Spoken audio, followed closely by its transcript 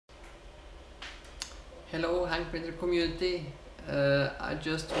Hello Hangprinter community. I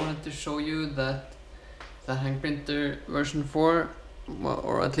just wanted to show you that the Hangprinter version 4,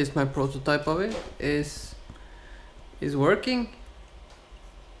 or at least my prototype of it, is working.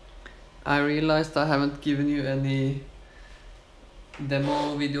 I realized I haven't given you any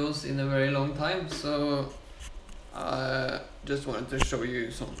demo videos in a very long time, so I just wanted to show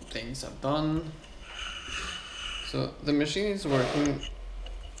you some things I've done. So the machine is working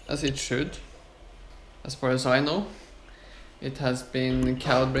as it should, as far as I know. It has been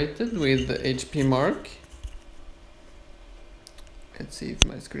calibrated with the HP mark. Let's see if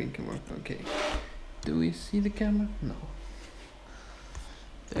my screen can work. Okay. Do we see the camera? No.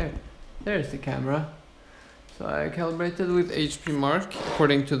 There's the camera. So I calibrated with HP mark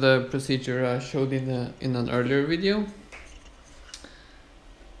according to the procedure I showed in an earlier video.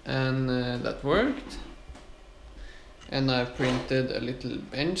 And that worked. And I printed a little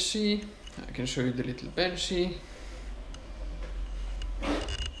benchy. I can show you the little benchy.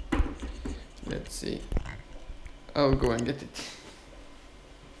 Let's see. I'll go and get it.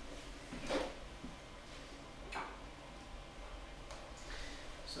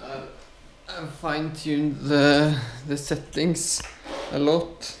 So I've fine-tuned the settings a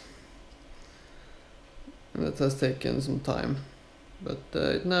lot. And that has taken some time, but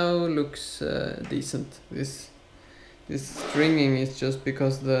it now looks decent. This stringing is just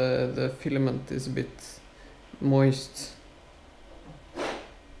because the filament is a bit moist.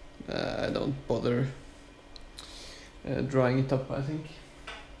 I don't bother drying it up, I think.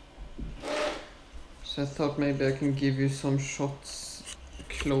 So I thought maybe I can give you some shots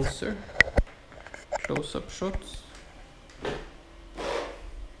closer, close-up shots.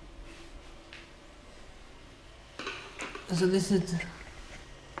 So this is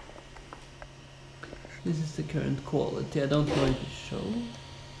the current quality. I don't want to show.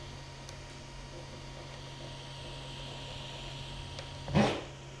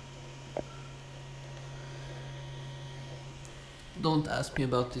 Don't ask me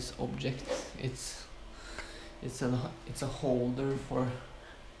about this object. It's a holder for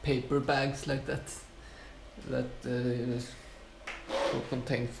paper bags like that will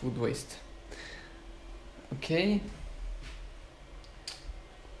contain food waste. Okay.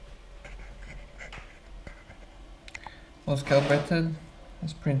 Was calibrated.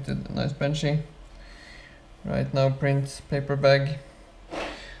 Has printed a nice benchy. Right now print paper bag.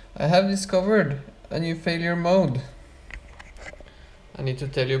 I have discovered a new failure mode. I need to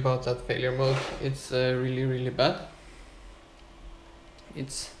tell you about that failure mode. It's really bad.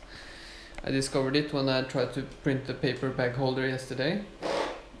 I discovered it when I tried to print the paper bag holder yesterday,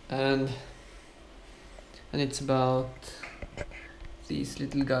 and it's about these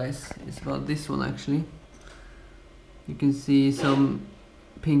little guys. It's about this one actually. You can see some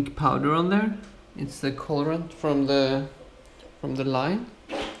pink powder on there. It's the colorant from the line,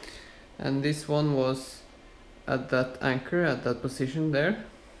 and this one was at that anchor, at that position there.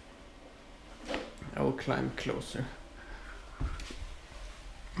 I will climb closer.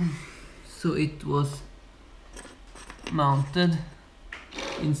 So it was mounted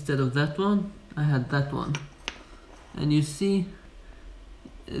instead of that one. I had that one, and you see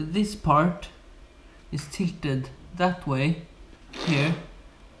this part is tilted that way here,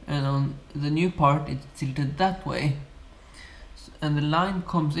 and on the new part it's tilted that way, and the line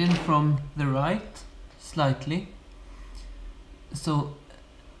comes in from the right slightly. So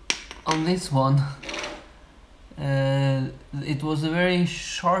on this one it was a very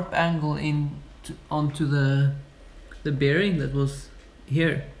sharp angle onto the bearing that was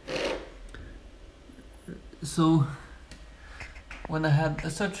here. So when I had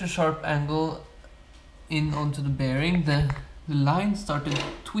such a sharp angle in onto the bearing, the line started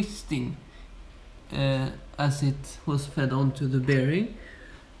twisting as it was fed onto the bearing,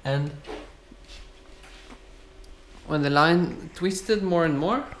 and when the line twisted more and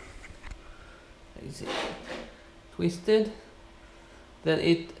more, then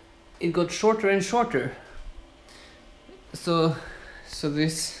it got shorter and shorter. So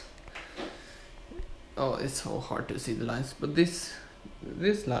this, oh, it's so hard to see the lines, but this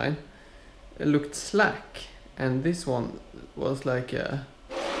line looked slack, and this one was like a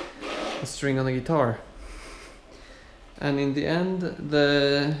string on a guitar. And in the end,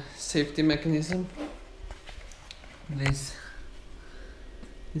 the safety mechanism, this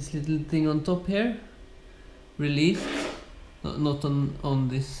little thing on top here, released, not on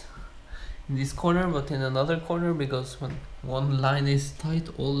this, in this corner, but in another corner, because when one line is tight,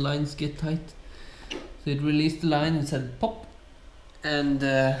 all lines get tight. So it released the line and said pop, and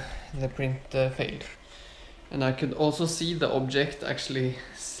the print failed. And I could also see the object actually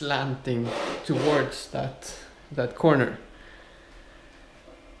slanting towards that corner.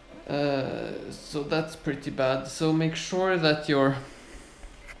 So that's pretty bad. So make sure that your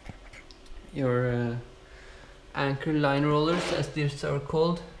anchor line rollers, as these are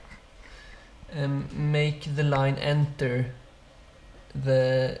called, make the line enter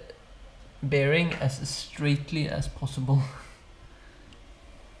the bearing as straightly as possible.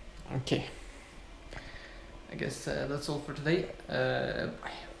 Okay, I guess that's all for today. Bye.